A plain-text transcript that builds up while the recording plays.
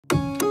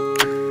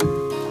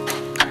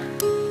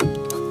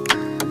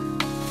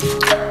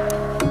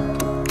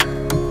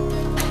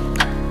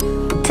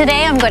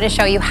Today I'm going to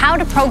show you how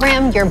to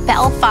program your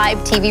Bell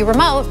Fibe TV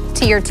remote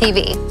to your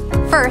TV.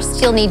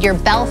 First, you'll need your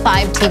Bell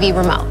Fibe TV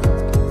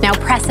remote. Now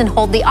press and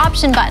hold the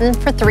option button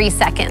for 3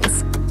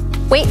 seconds.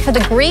 Wait for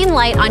the green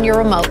light on your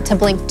remote to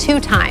blink 2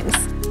 times.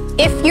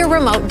 If your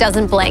remote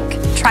doesn't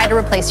blink, try to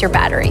replace your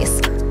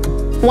batteries.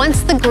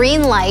 Once the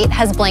green light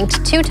has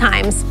blinked 2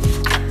 times,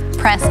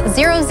 press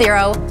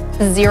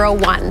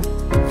 0001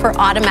 for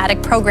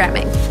automatic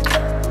programming.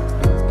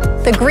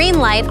 The green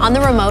light on the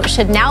remote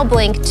should now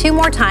blink 2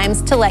 more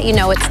times to let you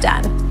know it's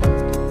done.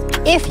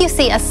 If you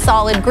see a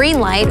solid green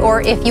light,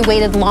 or if you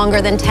waited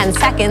longer than 10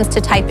 seconds to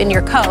type in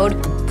your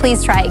code,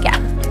 please try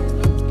again.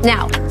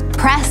 Now,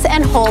 press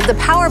and hold the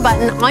power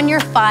button on your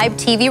Fibe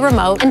TV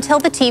remote until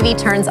the TV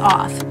turns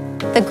off.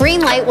 The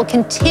green light will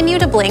continue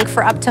to blink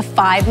for up to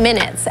 5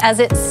 minutes as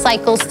it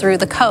cycles through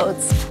the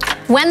codes.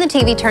 When the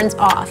TV turns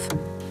off,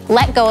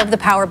 let go of the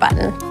power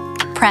button.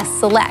 Press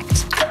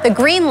select. The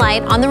green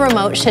light on the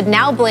remote should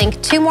now blink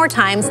 2 more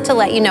times to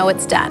let you know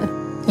it's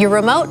done. Your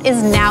remote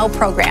is now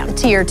programmed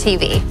to your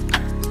TV.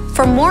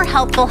 For more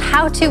helpful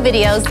how-to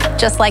videos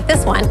just like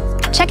this one,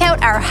 check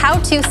out our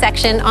how-to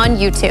section on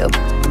YouTube.